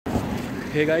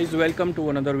Hey guys, welcome to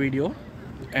another video.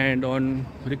 And on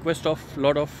request of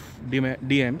lot of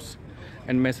DMs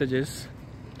and messages,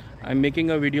 I'm making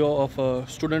a video of a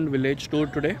student village tour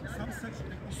today.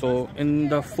 So in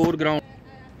the foreground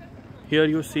here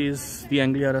you see is the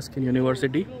Anglia Ruskin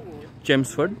University,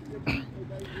 Chelmsford,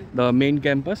 the main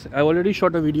campus. I already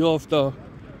shot a video of the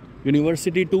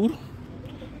university tour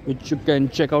which you can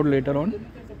check out later on,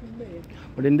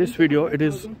 but in this video it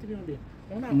is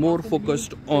more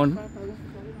focused on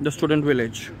the student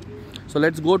village. So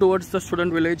let's go towards the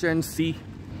student village and see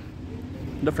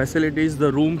the facilities,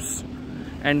 the rooms,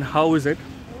 and how is it.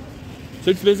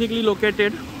 So it's basically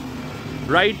located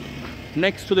right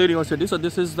next to the university. So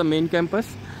this is the main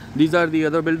campus, these are the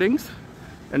other buildings,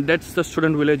 and that's the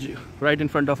student village right in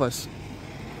front of us.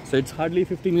 So it's hardly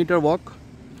 50-meter walk,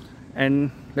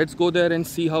 and let's go there and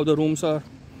see how the rooms are,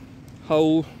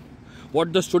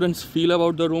 what the students feel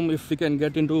about the room. If we can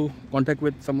get into contact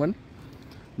with someone,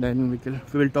 then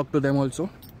we will talk to them also.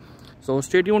 So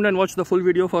stay tuned and watch the full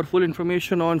video for full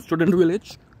information on student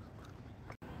village.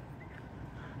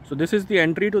 So this is the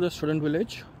entry to the student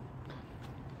village.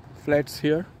 Flats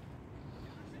here,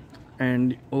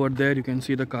 and over there you can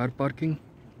see the car parking.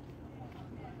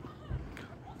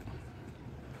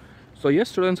 So yes,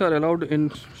 students are allowed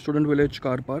in student village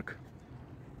car park.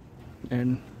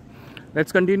 And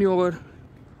let's continue our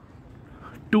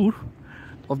tour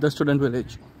of the student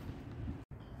village.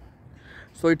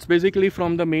 So it's basically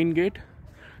from the main gate,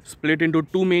 split into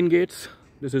two main gates.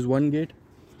 This is one gate,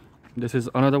 this is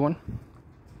another one,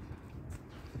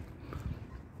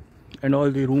 and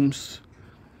all the rooms,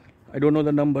 I don't know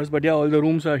the numbers, but yeah, all the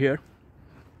rooms are here.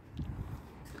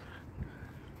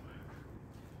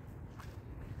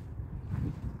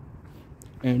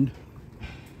 And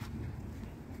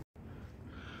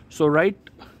so right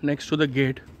next to the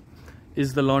gate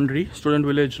is the laundry, student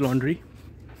village laundry.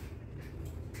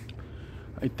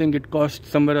 I think it costs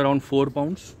somewhere around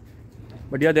 £4.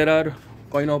 But yeah, there are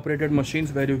coin operated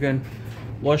machines where you can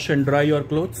wash and dry your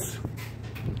clothes.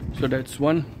 So that's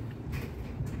one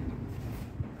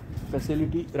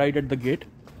facility right at the gate.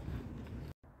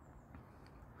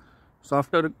 So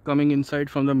after coming inside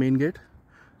from the main gate,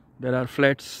 there are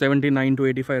flats 79 to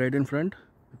 85 right in front.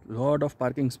 A lot of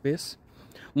parking space.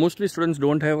 Mostly students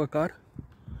don't have a car,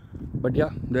 but yeah,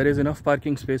 there is enough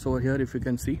parking space over here, if you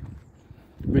can see,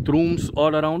 with rooms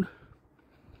all around.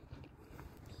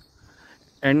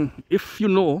 And if you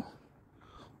know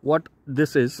what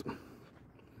this is,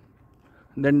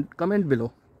 then comment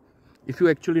below if you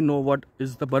actually know what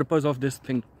is the purpose of this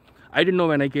thing. I didn't know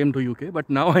when I came to UK, but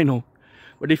now I know.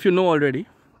 But if you know already,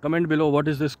 comment below what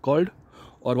is this called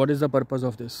or what is the purpose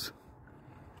of this.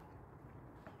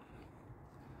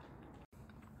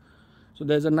 So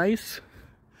there's a nice,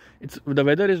 the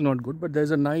weather is not good, but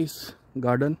there's a nice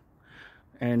garden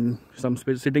and some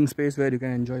sitting space where you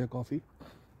can enjoy a coffee,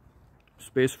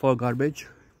 space for garbage.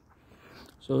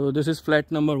 So this is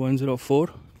flat number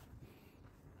 104,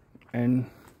 and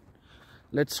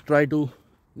let's try to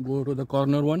go to the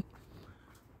corner one,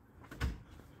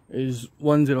 is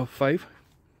 105,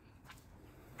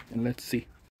 and let's see.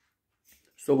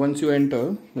 So once you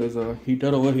enter, there's a heater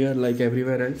over here like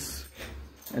everywhere else,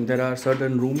 and there are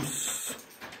certain rooms,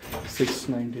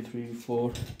 693,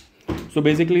 4. So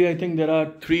basically I think there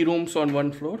are 3 rooms on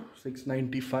one floor,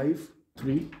 695,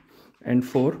 3 and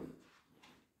 4.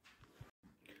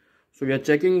 So we are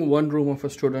checking one room of a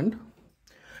student,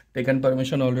 taken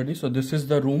permission already. So this is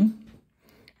the room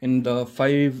in the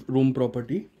 5-room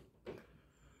property.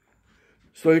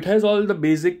 So it has all the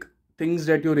basic things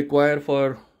that you require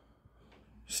for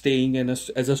staying as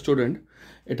a student.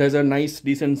 It has a nice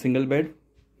decent single bed.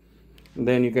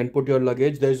 Then you can put your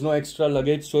luggage. There is no extra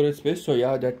luggage storage space, so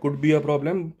yeah, that could be a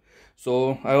problem.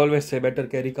 So I always say better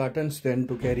carry cartons than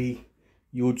to carry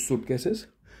huge suitcases.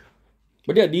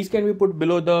 But yeah, these can be put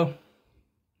below the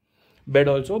bed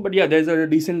also. But yeah, there's a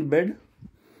decent bed,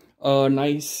 a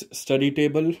nice study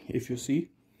table, if you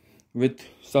see, with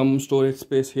some storage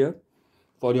space here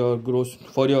for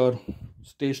your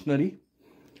stationery,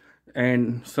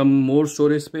 and some more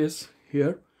storage space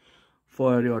here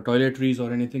for your toiletries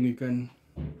or anything you can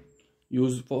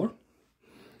use for,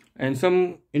 and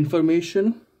some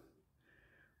information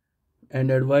and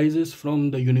advices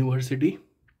from the university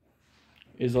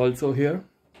is also here.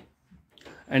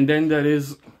 And then there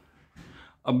is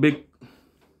a big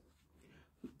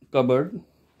cupboard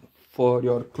for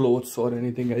your clothes or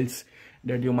anything else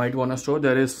that you might want to store.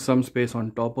 There is some space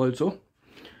on top also,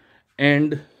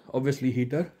 and obviously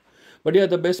heater. But yeah,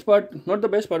 the best part, not the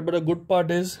best part, but a good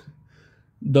part is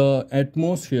the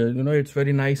atmosphere. You know, it's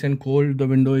very nice and cold. The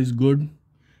window is good,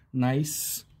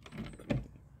 nice.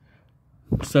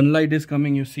 sunlight is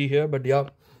coming, you see here. But yeah,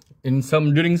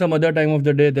 during some other time of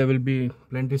the day there will be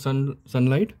plenty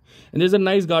sunlight, and there's a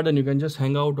nice garden. You can just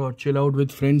hang out or chill out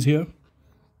with friends here.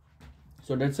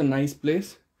 So that's a nice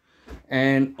place.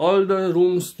 And all the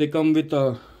rooms, they come with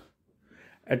a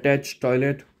attached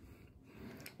toilet.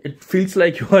 It feels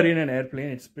like you are in an airplane.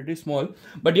 It's pretty small,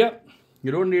 but yeah,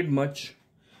 you don't need much.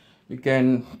 You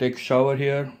can take shower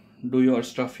here, do your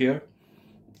stuff here,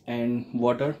 and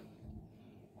water.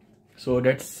 So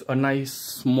that's a nice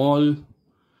small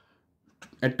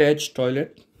attached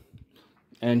toilet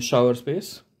and shower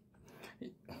space.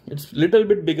 It's little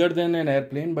bit bigger than an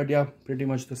airplane, but yeah, pretty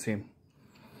much the same.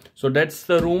 So that's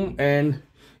the room. And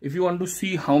if you want to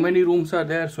see how many rooms are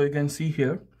there, so you can see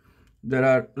here, there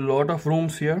are a lot of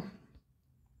rooms here.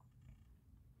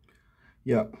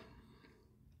 Yeah,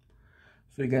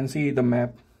 so you can see the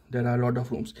map. There are a lot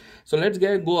of rooms. So let's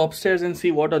go upstairs and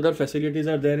see what other facilities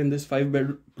are there in this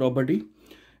 5-bed property,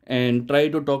 and try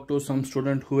to talk to some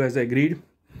student who has agreed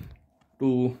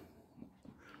to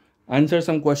answer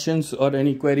some questions or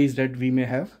any queries that we may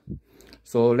have.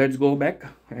 So let's go back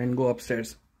and go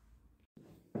upstairs.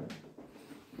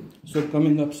 So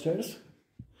coming upstairs,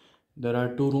 there are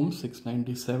 2 rooms,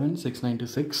 697,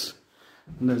 696.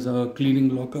 There's a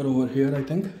cleaning locker over here, I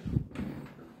think,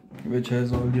 which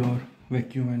has all your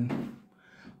vacuum and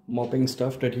mopping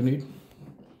stuff that you need.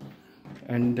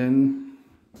 And then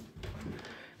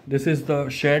this is the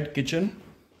shared kitchen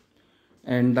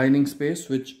and dining space,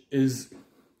 which is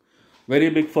very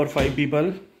big for 5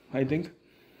 people, I think.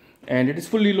 And it is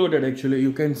fully loaded actually.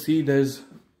 You can see there's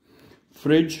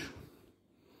fridge,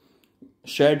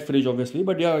 shared fridge obviously,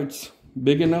 but yeah, it's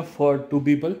big enough for 2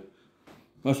 people.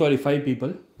 Oh, sorry, 5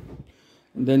 people.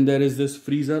 And then there is this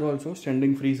freezer also,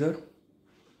 standing freezer.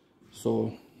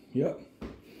 So yeah,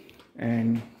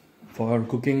 and for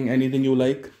cooking anything you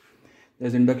like,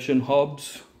 there's induction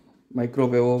hobs,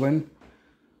 microwave oven,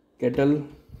 kettle,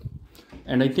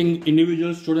 and I think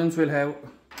individual students will have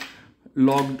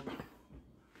locked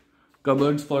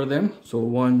cupboards for them. So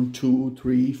 1, 2,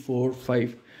 3, 4,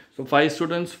 5. So 5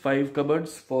 students, 5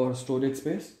 cupboards for storage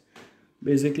space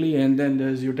basically. And then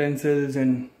there's utensils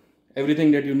and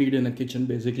everything that you need in a kitchen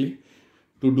basically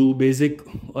to do basic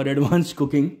or advanced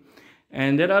cooking.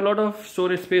 And there are a lot of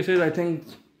storage spaces, I think,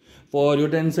 for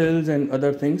utensils and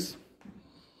other things.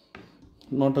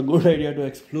 Not a good idea to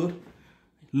explore.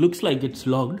 Looks like it's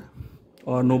locked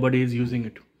or nobody is using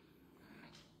it.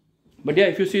 But yeah,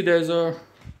 if you see, there's a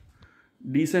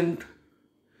decent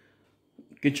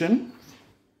kitchen,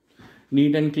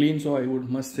 neat and clean. So I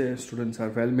must say students are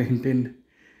well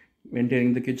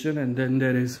maintaining the kitchen. And then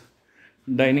there is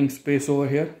dining space over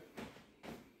here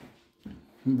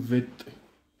with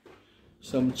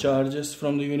some charges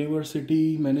from the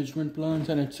university, management plans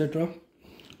and etc.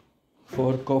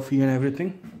 for coffee and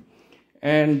everything.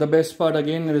 And the best part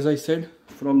again, as I said,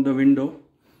 from the window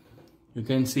you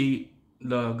can see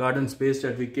the garden space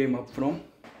that we came up from.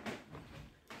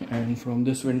 And from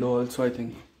this window also, I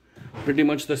think pretty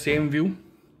much the same view,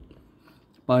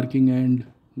 parking and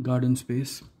garden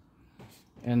space.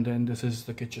 And then this is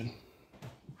the kitchen.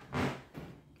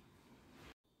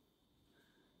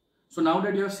 So now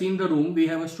that you have seen the room, we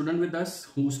have a student with us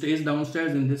who stays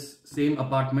downstairs in this same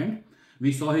apartment.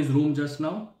 We saw his room just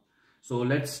now. So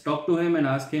let's talk to him and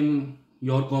ask him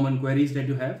your common queries that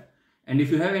you have. And if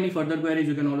you have any further queries,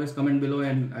 you can always comment below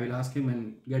and I will ask him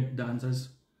and get the answers.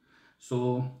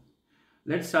 So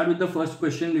let's start with the first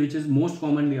question, which is most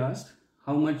commonly asked.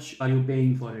 How much are you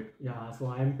paying for it? Yeah, so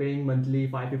I am paying monthly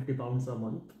 £550 a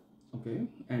month. Okay.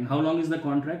 And how long is the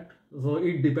contract? So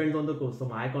it depends on the course. So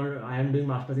I am doing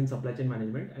masters in supply chain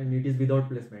management and it is without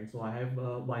placement. So I have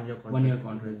 1 year contract. 1 year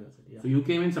contract. Yeah. So you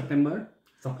came in September.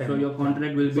 September. So your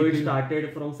contract will be. So it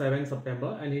started from 7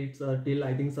 September and it's till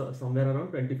I think somewhere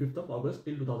around 25th of August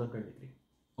till 2023.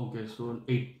 Okay, so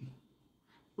 8,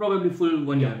 probably full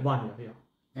 1 year. 1 year,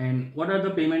 yeah. And what are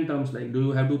the payment terms like? Do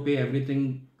you have to pay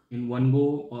everything in one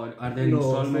go or are there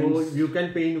installments? So you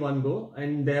can pay in one go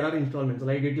and there are installments.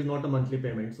 Like it is not a monthly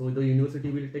payment. So the university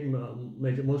will take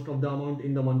most of the amount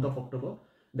in the month of October.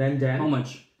 Then Jan. How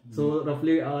much? So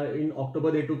roughly in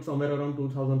October they took somewhere around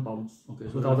 £2,000. Okay,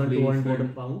 so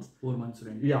 2,200 pounds. 4 months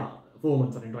rent. Yeah, 4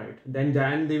 months rent, right. Then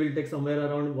Jan they will take somewhere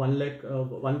around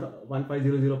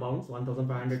 1,500 pounds,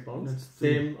 1,500 pounds. That's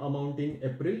same amount in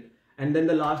April. And then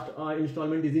the last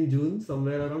installment is in June,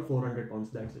 somewhere around 400 pounds.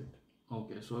 That's it.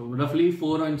 Okay, so roughly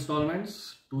 4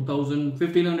 installments,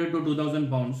 1,500 to 2,000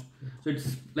 pounds. So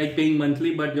it's like paying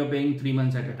monthly, but you're paying 3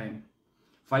 months at a time.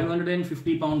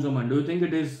 £550 a month. Do you think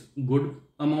it is good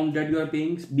amount that you are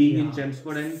paying being in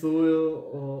Chelmsford? And so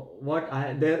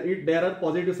there are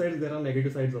positive sides, there are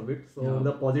negative sides of it. So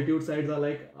the positive sides are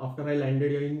like, after I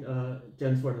landed here in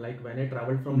Chelmsford, like when I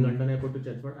traveled from London airport to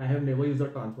Chelmsford, I have never used a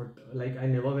transport. Like I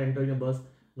never went in a bus.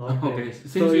 Okay,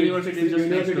 since university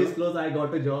is close, I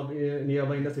got a job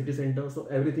nearby in the city center, so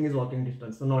everything is walking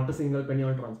distance. So not a single penny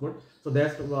on transport. So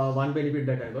that's one benefit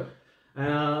that I got.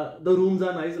 The rooms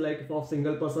are nice, like for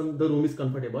single person the room is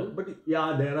comfortable, but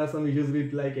yeah, there are some issues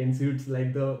with like en-suites,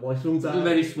 like the washrooms are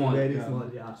very small.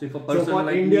 So if a person for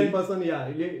like Indian person,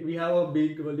 we have a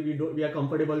big, we are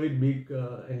comfortable with big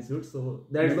en-suites, so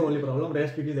that's the only problem.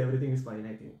 Rest it is, everything is fine,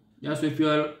 I think. Yeah, so if you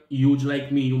are huge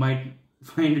like me, you might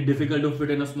find it difficult to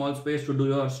fit in a small space to do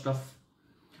your stuff.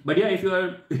 But yeah, if you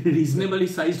are a reasonably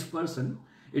sized person,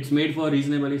 it's made for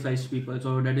reasonably sized people,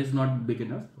 so that is not big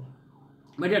enough.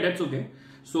 But yeah, that's okay.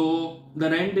 So the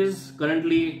rent is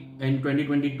currently in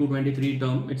 2022-23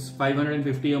 term, it's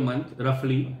 550 a month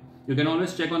roughly. You can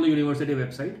always check on the university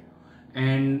website,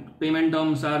 and payment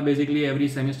terms are basically every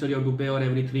semester you have to pay or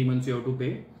every 3 months you have to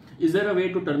pay. Is there a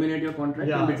way to terminate your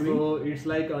contract in between? So it's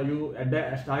like you at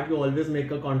the start you always make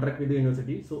a contract with the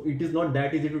university, so it is not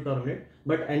that easy to terminate.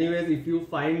 But anyways, if you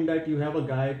find that you have a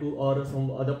guy or some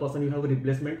other person, you have a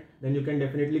replacement, then you can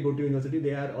definitely go to university.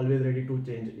 They are always ready to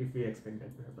change if we expect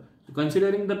that to happen.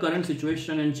 Considering the current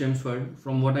situation in Chelmsford,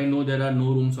 from what I know, there are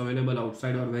no rooms available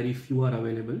outside or very few are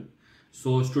available.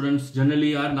 So students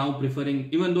generally are now preferring,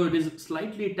 even though it is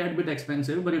slightly tad bit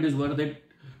expensive, but it is worth it,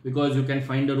 because you can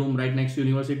find a room right next to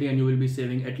university and you will be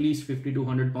saving at least 50 to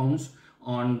 100 pounds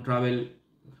on travel.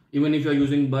 Even if you are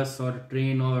using bus or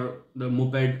train or the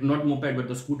moped, not moped but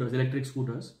the scooters, electric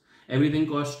scooters, everything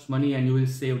costs money and you will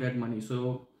save that money.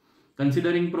 So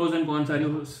considering pros and cons, are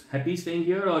you happy staying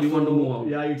here or you want to move out?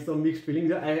 Yeah, it's a mixed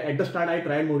feeling. At the start I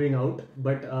tried moving out,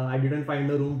 but I didn't find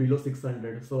a room below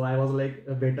 600. So I was like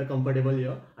better comfortable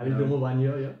here. I will move 1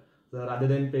 year here. So rather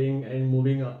than paying and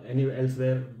moving anywhere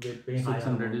elsewhere, paying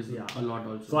 600 is a lot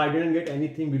also. So I didn't get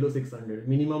anything below 600.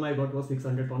 Minimum I got was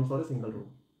 600 pounds for a single room.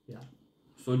 Yeah.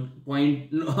 So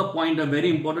a very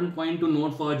important point to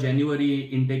note for January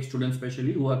intake students,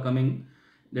 especially who are coming,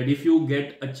 that if you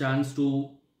get a chance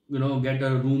to get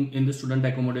a room in the student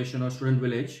accommodation or student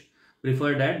village,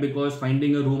 prefer that, because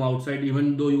finding a room outside,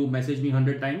 even though you message me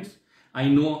 100 times, I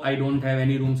know I don't have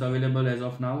any rooms available as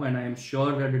of now, and I am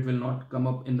sure that it will not come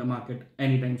up in the market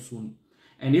anytime soon.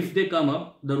 And if they come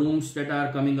up, the rooms that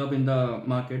are coming up in the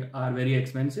market are very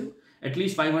expensive, at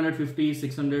least 550,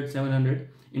 600, 700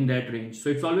 in that range. So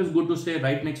it's always good to stay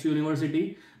right next to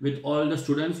university with all the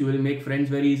students. You will make friends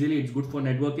very easily. It's good for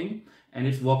networking and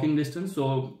it's walking distance.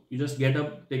 So you just get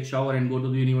up, take shower and go to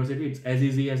the university. It's as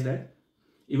easy as that.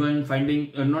 Even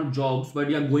finding not jobs, but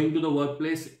going to the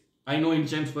workplace. I know in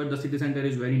Chelmsford the city center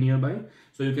is very nearby,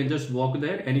 so you can just walk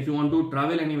there. And if you want to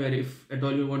travel anywhere, if at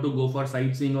all you want to go for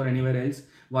sightseeing or anywhere else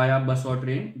via bus or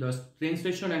train, the train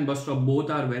station and bus stop both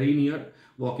are very near,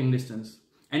 walking distance.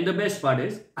 And the best part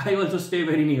is I also stay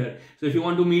very near, so if you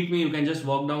want to meet me, you can just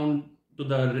walk down to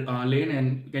the lane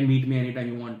and you can meet me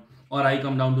anytime you want, or I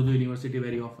come down to the university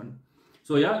very often.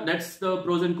 So yeah, that's the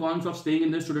pros and cons of staying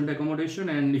in the student accommodation.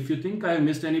 And if you think I have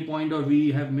missed any point or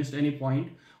we have missed any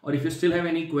point, or if you still have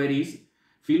any queries,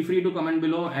 feel free to comment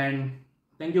below. And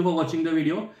thank you for watching the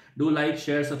video. Do like,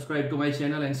 share, subscribe to my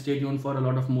channel and stay tuned for a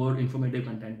lot of more informative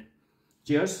content.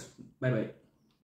 Cheers. Bye bye.